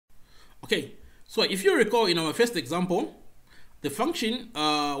Okay, so if you recall in our first example, the function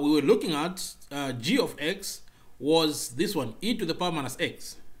we were looking at, g of x, was this one, e to the power minus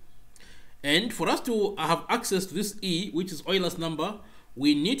x. And for us to have access to this e, which is Euler's number,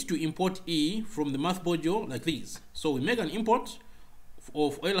 we need to import e from the math module like this. So we make an import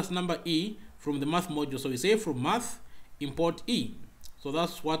of Euler's number e from the math module. So we say from math import e. So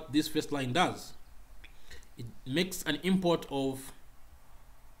that's what this first line does. It makes an import of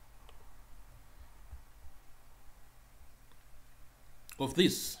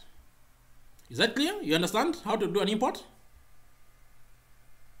this. Is that clear? You understand how to do an import?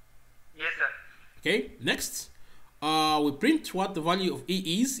 Yes, sir. Okay, next we print what the value of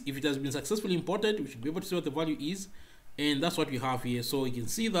e is. If it has been successfully imported, we should be able to see what the value is, and that's what we have here. So you can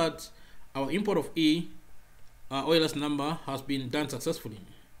see that our import of e, Euler's number, has been done successfully.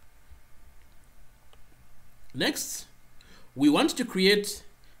 Next, we want to create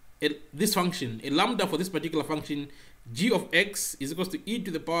this function, a lambda for this particular function. G of x is equals to e to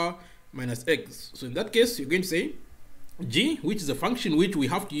the power minus x. So in that case, you're going to say g, which is a function which we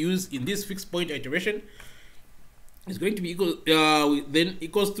have to use in this fixed point iteration, is going to be equal then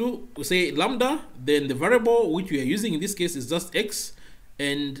equals to, we say lambda, then the variable which we are using in this case is just x,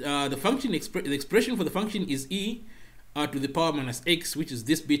 and the function the expression for the function is e to the power minus x, which is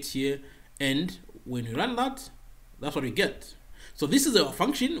this bit here, and when we run that, that's what we get. So this is a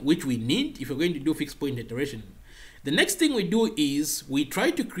function which we need if we're going to do fixed point iteration. The next thing we do is we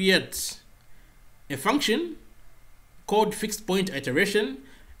try to create a function called fixed point iteration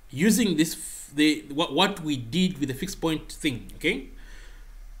using this what we did with the fixed point thing. Okay,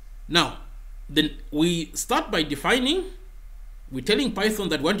 now then we start by defining, we're telling Python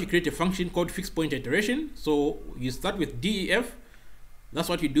that we want to create a function called fixed point iteration. So you start with def, that's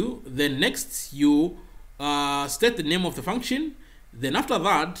what you do. Then next you state the name of the function. Then after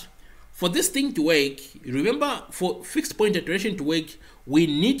that, for this thing to work, remember, for fixed point iteration to work, we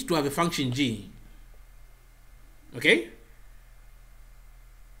need to have a function g. Okay?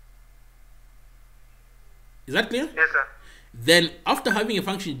 Is that clear? Yes, sir. Then after having a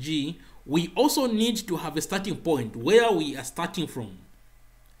function g, we also need to have a starting point where we are starting from.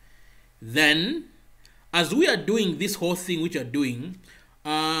 Then, as we are doing this whole thing which we are doing,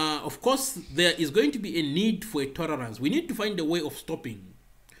 of course, there is going to be a need for a tolerance. We need to find a way of stopping.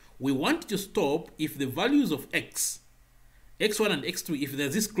 We want to stop if the values of x, x1 and x2, if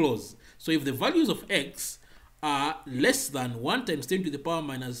there's this clause. So if the values of x are less than 1 times 10 to the power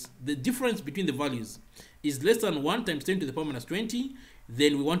minus, the difference between the values is less than 1 times 10 to the power minus 20,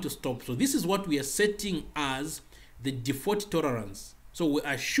 then we want to stop. So this is what we are setting as the default tolerance. So we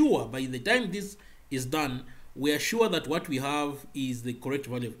are sure by the time this is done, we are sure that what we have is the correct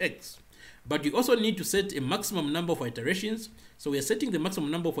value of x. But you also need to set a maximum number of iterations. So we are setting the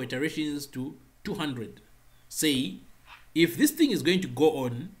maximum number of iterations to 200. Say, if this thing is going to go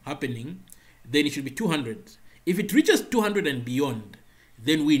on happening, then it should be 200. If it reaches 200 and beyond,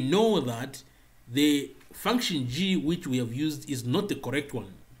 then we know that the function g which we have used is not the correct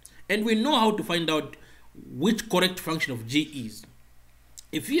one. And we know how to find out which correct function of g is.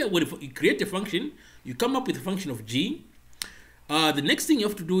 If you create a function, you come up with a function of g. The next thing you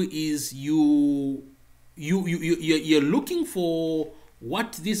have to do is you're looking for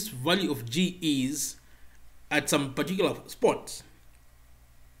what this value of g is at some particular spot,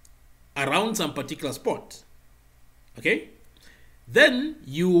 around some particular spot. Okay, then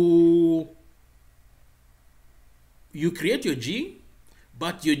you create your g,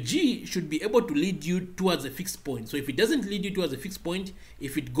 but your g should be able to lead you towards a fixed point. So if it doesn't lead you towards a fixed point,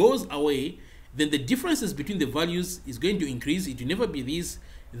 if it goes away, then the differences between the values is going to increase. It will never be this.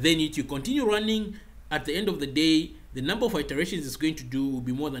 Then if you continue running, at the end of the day, the number of iterations it's going to do will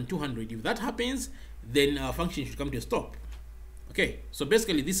be more than 200. If that happens, then our function should come to a stop. Okay, so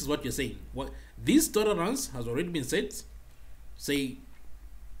basically this is what you're saying. This tolerance has already been set. Say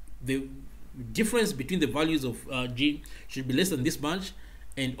the difference between the values of g should be less than this much,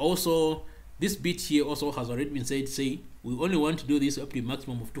 and also this bit here also has already been said. Say we only want to do this up to a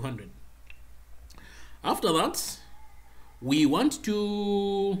maximum of 200. After that, we want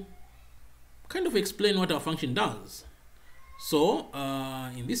to kind of explain what our function does. So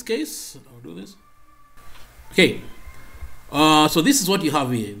in this case, I'll do this. Okay, so this is what you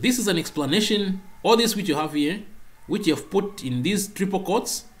have here. This is an explanation. All this which you have here, which you have put in these triple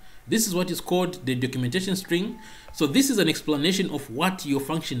quotes, this is what is called the documentation string. So this is an explanation of what your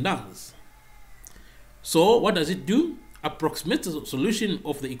function does. So what does it do? Approximate the solution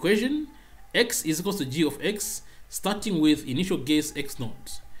of the equation x is equal to g of x, starting with initial guess x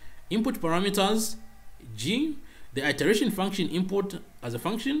naught. Input parameters g, the iteration function input as a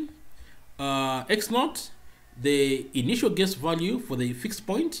function, x naught, the initial guess value for the fixed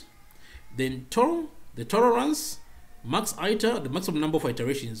point, then the tolerance, max iter, the maximum number of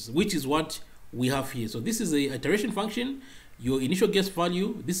iterations, which is what we have here. So this is the iteration function, your initial guess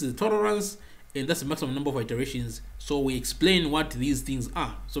value, this is the tolerance, and that's the maximum number of iterations. So we explain what these things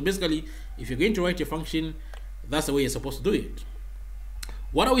are. So basically, if you're going to write a function, that's the way you're supposed to do it.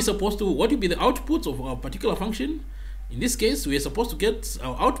 What are we supposed to, what will be the output of our particular function? In this case, we are supposed to get,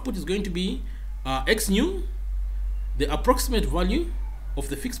 our output is going to be x new, the approximate value of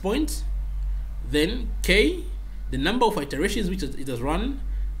the fixed point, then k, the number of iterations which it has run,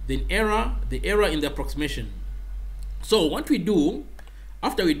 then error, the error in the approximation. So what we do,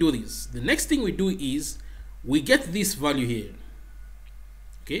 after we do this, the next thing we do is we get this value here.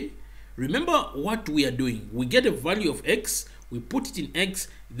 Okay, remember what we are doing. We get a value of x, we put it in x,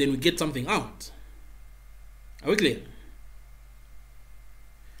 then we get something out. Are we clear?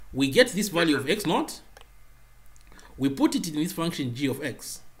 We get this value of x naught, we put it in this function g of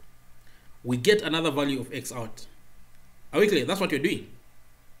x, we get another value of x out. Are we clear? That's what you're doing.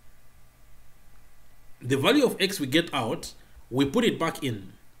 The value of x we get out, we put it back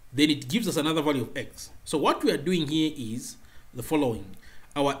in, then it gives us another value of x. So what we are doing here is the following.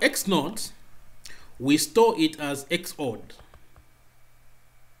 Our x naught, we store it as x odd.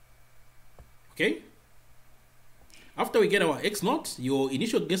 Okay? After we get our x naught, your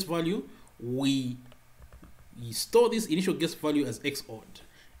initial guess value, we store this initial guess value as x odd.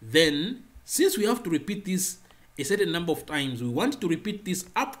 Then, since we have to repeat this a certain number of times, we want to repeat this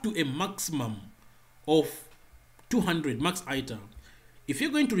up to a maximum of 200 max iter. If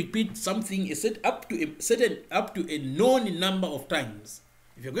you're going to repeat something up to a known number of times,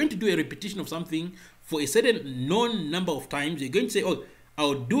 if you're going to do a repetition of something for a certain known number of times, you're going to say, oh,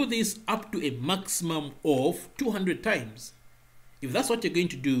 I'll do this up to a maximum of 200 times. If that's what you're going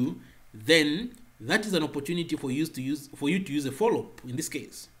to do, then that is an opportunity for you to use a for loop in this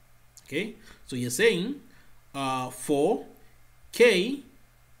case. Okay, so you're saying for k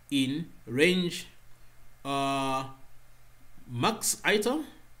in range max iter,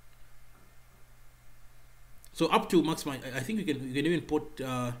 so up to maximum. I think you can even put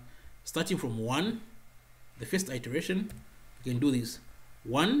starting from 1, the first iteration, you can do this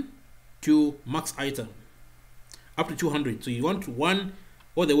 1 to max iter up to 200. So you want 1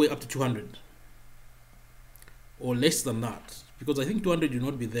 all the way up to 200 or less than that, because I think 200 will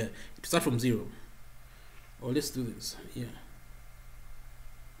not be there. Start from 0. Or let's do this here.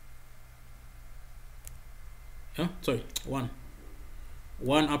 Yeah, sorry, 1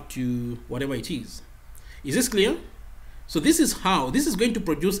 up to whatever it is. Is this clear? So this is how this is going to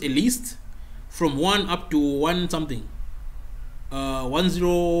produce a list from 1 up to 1 something,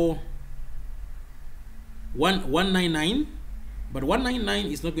 199, but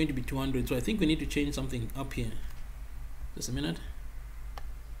 199 is not going to be 200. So I think we need to change something up here. Just a minute.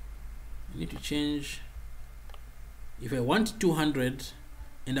 I need to change. If I want 200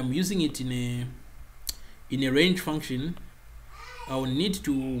 and I'm using it in a range function, I will need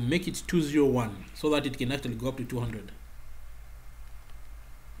to make it 201 so that it can actually go up to 200.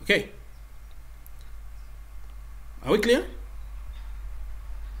 Okay. Are we clear?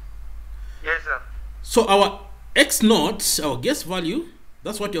 Yes, sir. So our x naught, our guess value,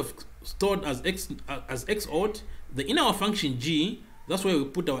 that's what you have stored as x odd. In our function g, that's where we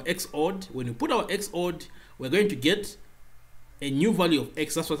put our x odd. When we put our x odd, we're going to get a new value of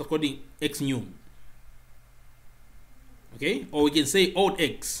x. That's what's called x new. Okay, or we can say odd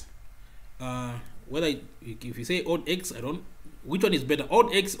x. If you say odd x, which one is better,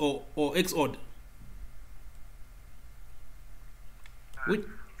 odd x or x odd?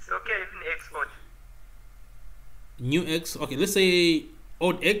 It's okay if x odd. New x. Okay, let's say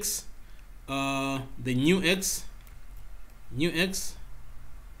odd x. The new x,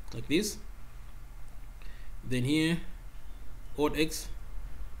 like this. Then here, odd x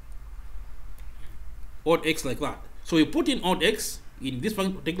like that. So we put in odd x in this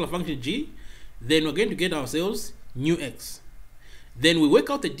particular function g, then we're going to get ourselves new x. Then we work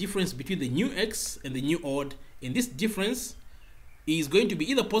out the difference between the new x and the new odd, and this difference is going to be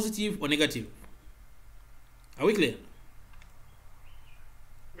either positive or negative. Are we clear?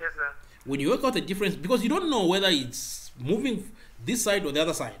 Yes, sir. When you work out the difference, because you don't know whether it's moving this side or the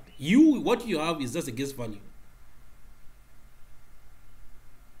other side, what you have is just a guess value.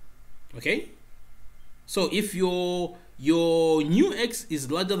 Okay, so if your new x is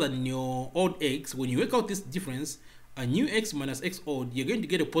larger than your odd x, when you work out this difference, a new x minus x odd, you're going to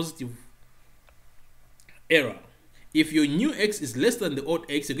get a positive error. If your new x is less than the odd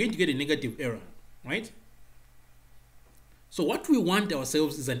x, you're going to get a negative error, right? So what we want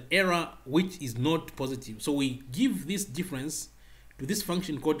ourselves is an error which is not positive. So we give this difference to this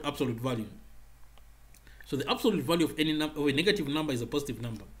function called absolute value. So the absolute value of any of a negative number is a positive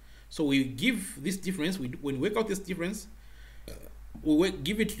number. So we give this difference, when we work out this difference, we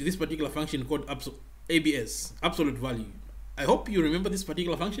give it to this particular function called ABS, absolute value. I hope you remember this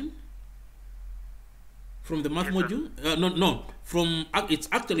particular function from the math module. From it's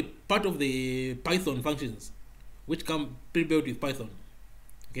actually part of the Python functions, which come pre-built with Python.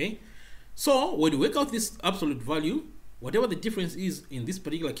 Okay, so when we work out this absolute value, whatever the difference is in this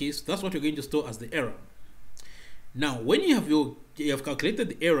particular case, that's what you're going to store as the error. Now, when you have calculated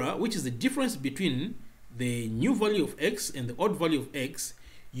the error, which is the difference between the new value of x and the odd value of x,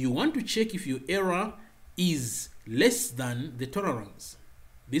 you want to check if your error is less than the tolerance.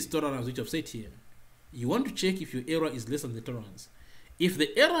 This tolerance which I've set here. You want to check if your error is less than the tolerance. If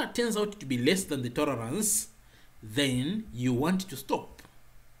the error turns out to be less than the tolerance, then you want to stop.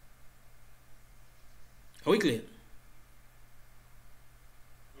 Are we clear?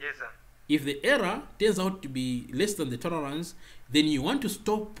 Yes, sir. If the error turns out to be less than the tolerance, then you want to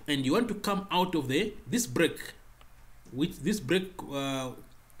stop and you want to come out of this break, which this break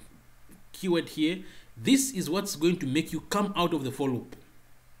keyword here. This is what's going to make you come out of the for loop.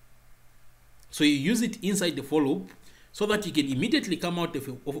 So you use it inside the for loop so that you can immediately come out of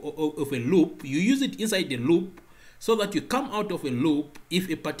a loop. You use it inside the loop so that you come out of a loop if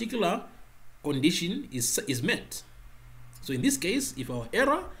a particular condition is met. So in this case, if our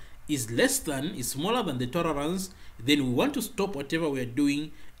error is smaller than the tolerance, then we want to stop whatever we are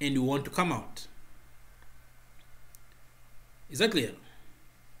doing and we want to come out. Is that clear?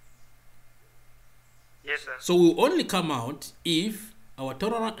 Yes, sir. So we only come out if our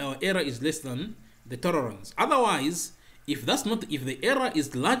error is less than the tolerance. Otherwise, if the error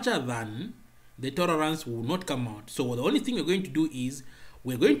is larger than the tolerance, we will not come out. So the only thing we're going to do is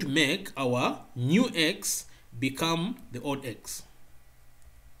we're going to make our new x become the odd x.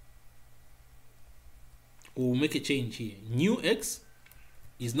 We'll make a change here. New x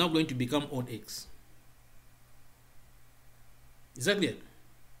is now going to become odd x. Is that clear?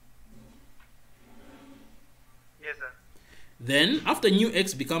 Yes, sir. Then after new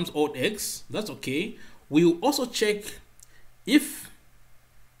x becomes odd x, that's okay. We will also check if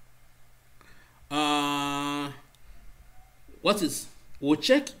we'll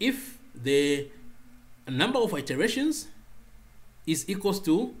check if the number of iterations is equals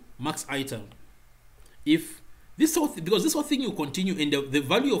to max item. If this whole because this whole thing will continue and the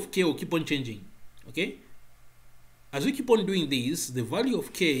value of k will keep on changing. Okay, as we keep on doing this, the value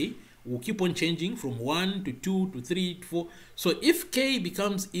of k will keep on changing from 1 to 2 to 3 to 4. So if k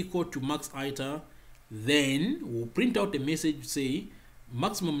becomes equal to max iter, then we'll print out a message say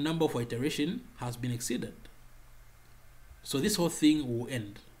maximum number of iteration has been exceeded. So this whole thing will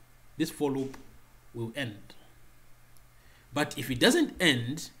end. This for loop will end. But if it doesn't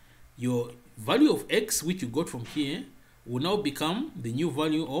end, your value of x, which you got from here, will now become the new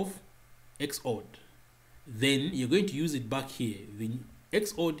value of x odd. Then you're going to use it back here. The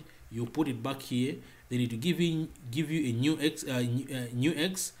x odd, you put it back here. Then it will give you a new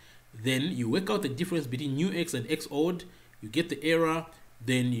x. Then you work out the difference between new x and x odd. You get the error.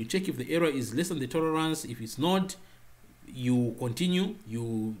 Then you check if the error is less than the tolerance. If it's not, you continue.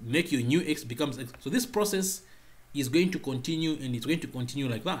 You make your new x becomes x. So this process is going to continue, and it's going to continue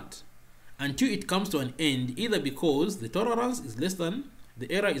like that until it comes to an end, either because the tolerance is less than, the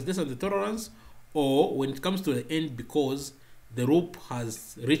error is less than the tolerance, or when it comes to the end because the loop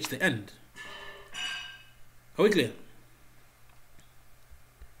has reached the end. Are we clear?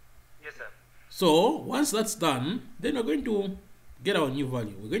 Yes, sir. So once that's done, then we're going to get our new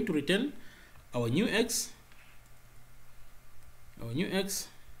value. We're going to return our new x,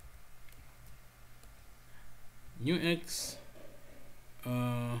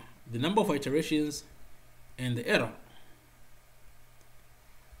 the number of iterations, and the error.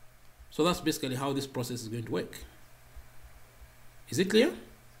 So that's basically how this process is going to work. Is it clear?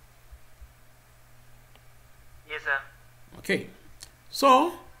 Yes, sir. Okay.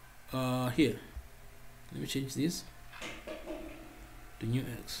 So here, let me change this to new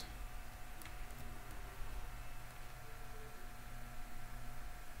x.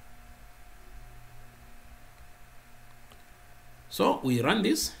 So we run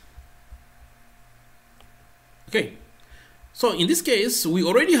this. Okay, so in this case, we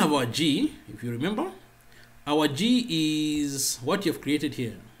already have our g. If you remember, our g is what you have created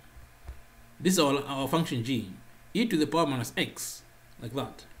here. This is our function g, e to the power minus x, like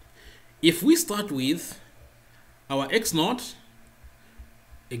that. If we start with our x naught,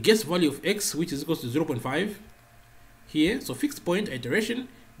 a guess value of x, which is equal to 0.5, here. So fixed point iteration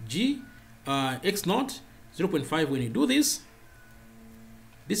G X naught 0.5. When you do this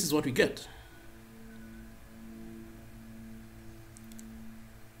is what we get.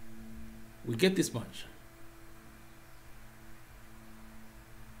 We get this much.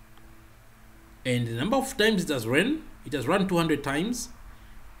 And the number of times it has run 200 times,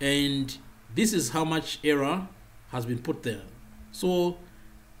 and this is how much error has been put there. So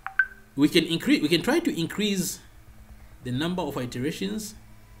we can try to increase the number of iterations.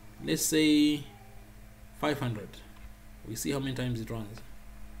 Let's say 500. We see how many times it runs.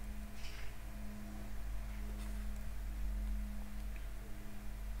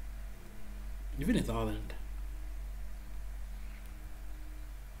 Even 1,000.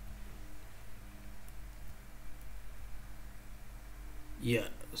 Yeah,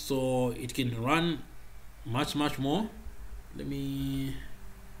 so it can run much more. Let me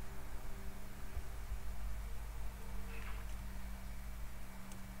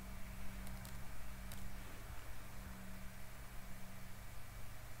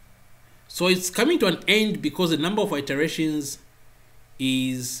so it's coming to an end because the number of iterations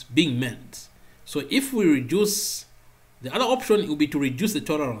is being met. So if we reduce, the other option will be to reduce the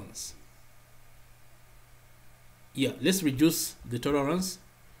tolerance. Yeah, let's reduce the tolerance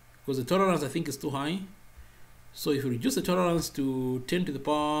because the tolerance I think is too high. So if we reduce the tolerance to 10 to the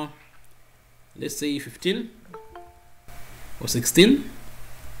power, let's say 15 or 16,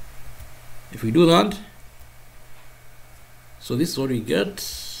 if we do that, so this is what we get.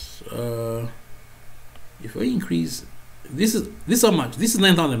 If I increase, this is how much? This is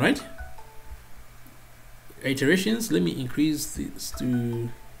 9,000, right? Iterations. Let me increase this to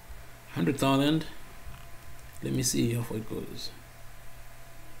 100,000. Let me see how far it goes.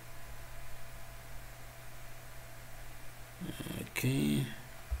 Okay.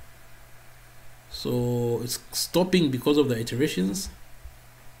 So it's stopping because of the iterations.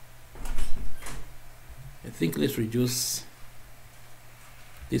 I think let's reduce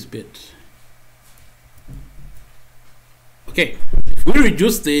this bit. Okay, if we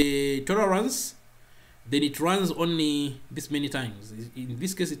reduce the tolerance, then it runs only this many times. In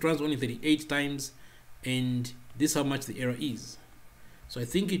this case, it runs only 38 times, and this is how much the error is. So I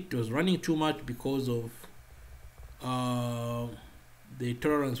think it was running too much because of the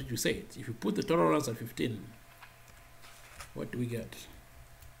tolerance which we said. If you put the tolerance at 15, what do we get?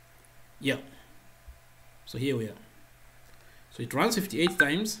 Yeah. So here we are. So it runs 58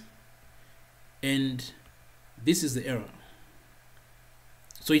 times, and this is the error.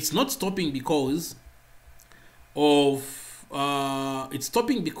 So it's not stopping because of it's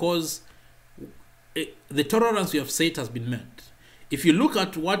stopping because the tolerance we have set has been met. If you look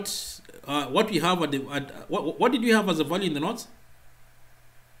at what we have at the what did we have as a value in the notes?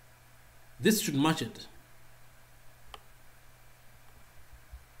 This should match it.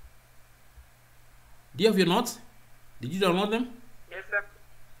 Do you have your notes? Did you download them? Yes, sir.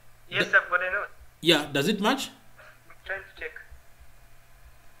 Yes, sir. But I know. Yeah. Does it match? I'm trying to check.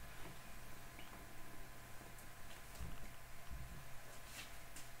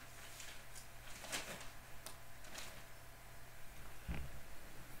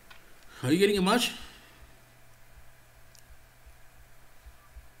 Are you getting a match?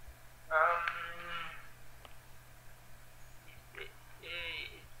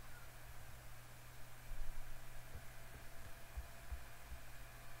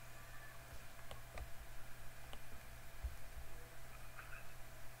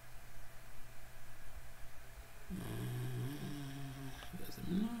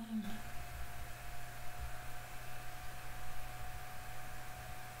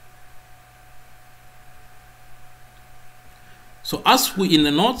 So as we in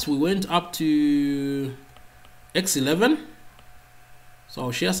the notes, we went up to X11. So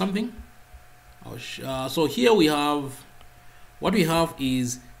I'll share something. So here we have, what we have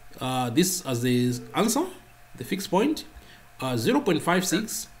is this as the answer, the fixed point,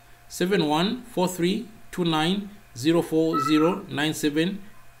 0.56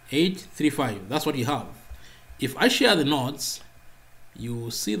 71432904097835. That's what you have. If I share the notes, you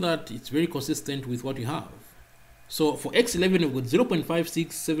see that it's very consistent with what you have. So for X11, we've got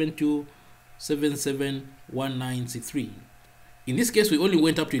 0.5672771963. In this case, we only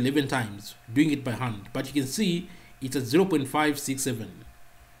went up to 11 times doing it by hand, but you can see it's at 0.567.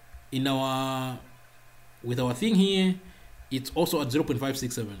 In our, with our thing here, it's also at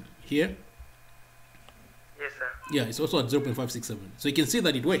 0.567 here. Yes, sir. Yeah, it's also at 0.567. So you can see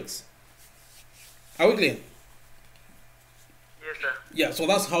that it works. Are we clear? Yes, sir. Yeah, so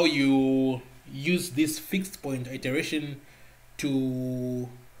that's how you use this fixed point iteration to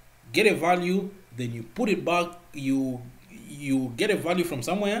get a value then you put it back, you get a value from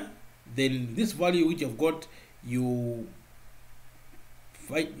somewhere, then this value which you've got, you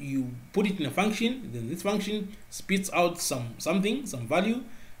put it in a function, then this function spits out some value,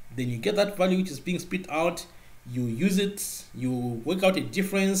 then you get that value which is being spit out, you use it, you work out a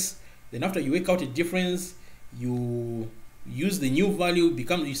difference, then after you work out a difference, you use the new value,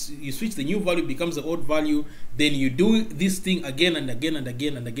 you switch the new value, becomes the old value, then you do this thing again and again and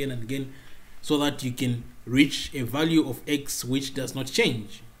again and again and again, so that you can reach a value of x which does not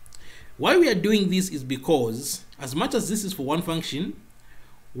change. Why we are doing this is because, as much as this is for one function,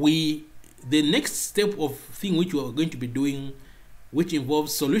 the next step of thing which we are going to be doing, which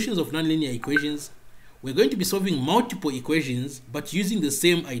involves solutions of nonlinear equations, we're going to be solving multiple equations but using the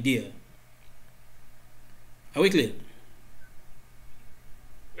same idea. Are we clear?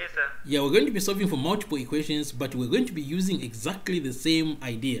 Yes, sir. Yeah, we're going to be solving for multiple equations, but we're going to be using exactly the same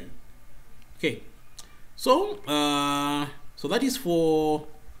idea. Okay, so so that is for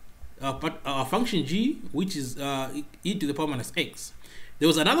our function g, which is e to the power minus x. There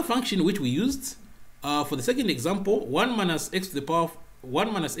was another function which we used for the second example, 1 minus x to the power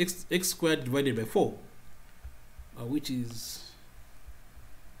 1 minus x squared divided by 4, which is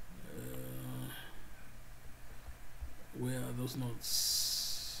where are those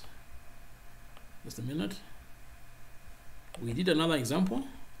notes? Just a minute. We did another example.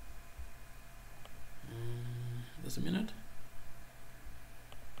 Just a minute.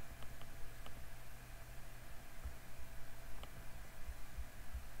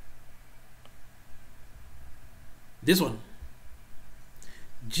 This one,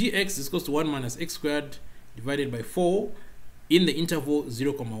 gx is equals to 1 minus x squared divided by 4 in the interval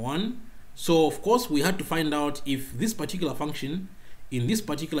 0, 1. So of course we had to find out if this particular function in this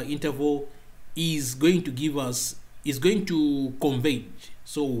particular interval is going to converge.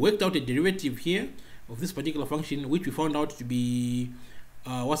 So we worked out a derivative here of this particular function, which we found out to be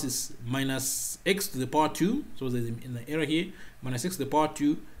what's this, minus x to the power 2. So there's in the error here, minus x to the power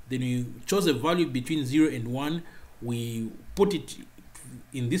 2. Then we chose a value between 0 and 1. We put it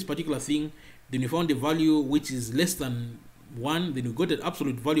in this particular thing. Then we found a value which is less than 1. Then we got the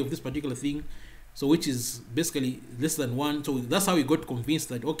absolute value of this particular thing, so which is basically less than 1. So that's how we got convinced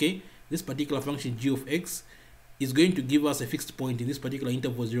that, okay, this particular function g of x is going to give us a fixed point in this particular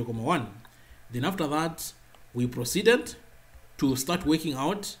interval 0, 1. Then after that, we proceeded to start working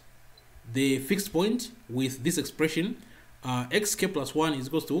out the fixed point with this expression, xk plus 1 is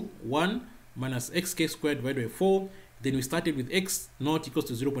equals to 1 minus xk squared divided by 4. Then we started with x naught equals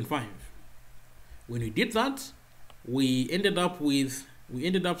to 0.5. When we did that, we ended up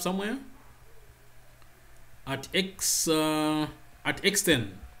somewhere at x10.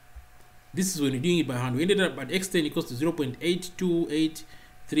 This is when we're doing it by hand. We ended up at x10 equals to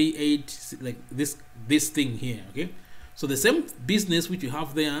 0.82838, like this thing here. Okay, so the same business which you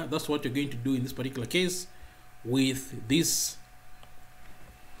have there, that's what you're going to do in this particular case with this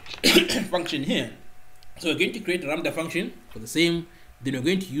function here. So we're going to create a lambda function for the same. Then we're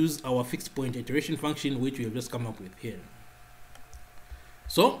going to use our fixed point iteration function, which we have just come up with here.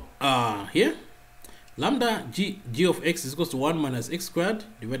 So here, lambda g of x is equals to 1 minus x squared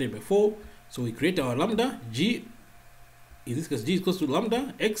divided by 4. So we create our lambda g, in this case g is equals to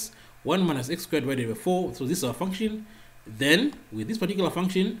lambda x 1 minus x squared divided by 4. So this is our function. Then with this particular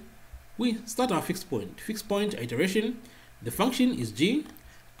function, we start our fixed point iteration. The function is g.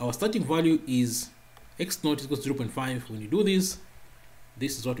 Our starting value is x naught equals 0.5. When you do this,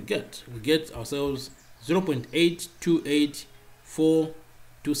 this is what we get. We get ourselves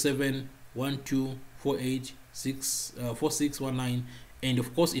 0.82842712484619, and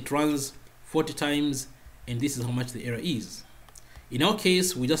of course it runs 40 times, and this is how much the error is. In our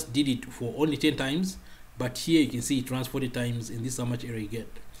case, we just did it for only 10 times, but here you can see it runs 40 times, and this is how much error you get,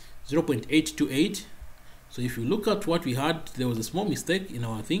 0.828. So if you look at what we had, there was a small mistake in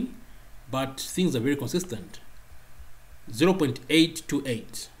our thing, but things are very consistent.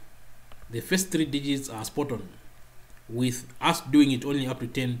 0.828. The first 3 digits are spot on, with us doing it only up to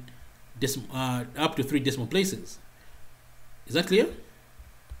 3 decimal places. Is that clear?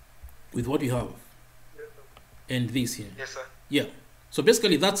 With what we have? Yes, sir. And this here. Yes, sir. Yeah. So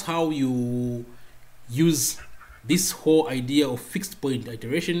basically that's how you use this whole idea of fixed point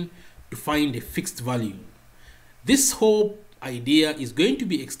iteration to find a fixed value. This whole idea is going to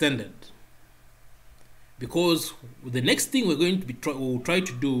be extended, because the next thing we're going to be we'll try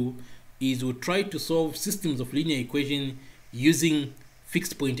to do is we'll try to solve systems of linear equation using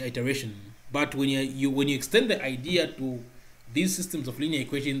fixed point iteration. But when you extend the idea to these systems of linear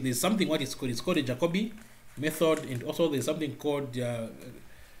equation, there's something what is called, it's called a Jacobi method, and also there's something called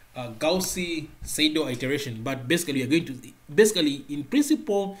Gaussian Seidel iteration, but basically we are going to in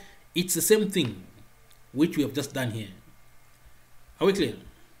principle it's the same thing which we have just done here. Are we clear?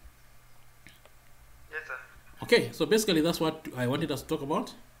 Yes, sir. Okay, so basically that's what I wanted us to talk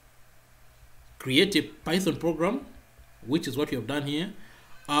about. Create a Python program, which is what we have done here.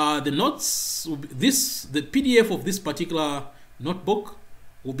 The notes will be the PDF of this particular notebook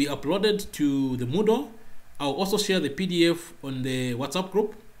will be uploaded to the Moodle. I'll also share the PDF on the WhatsApp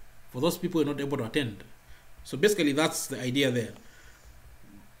group for those people who are not able to attend. So basically that's the idea there.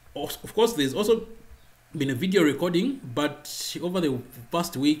 Of course, there's also been a video recording, but over the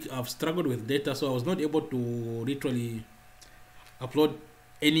past week I've struggled with data, so I was not able to literally upload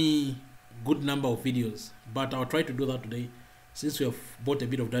any good number of videos, but I'll try to do that today since we have bought a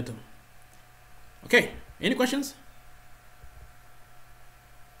bit of data. Okay, any questions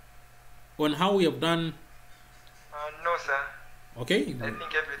on how we have done? No, sir. Okay, I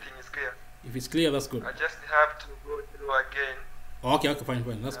think everything is clear. if it's clear, that's good. I just have to go through again. Okay, fine,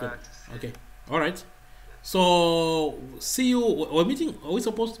 that's good. to see. Okay, all right. So see you. We're meeting. Are we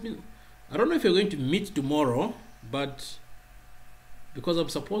supposed to be? I don't know if you're going to meet tomorrow, but because I'm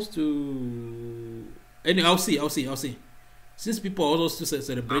supposed to. Anyway, I'll see. Since people are also still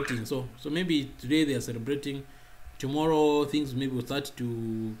celebrating, so maybe today they are celebrating. Tomorrow things maybe will start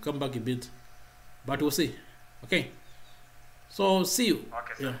to come back a bit, but we'll see. Okay. So see you.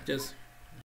 Okay, sir. Yeah, just.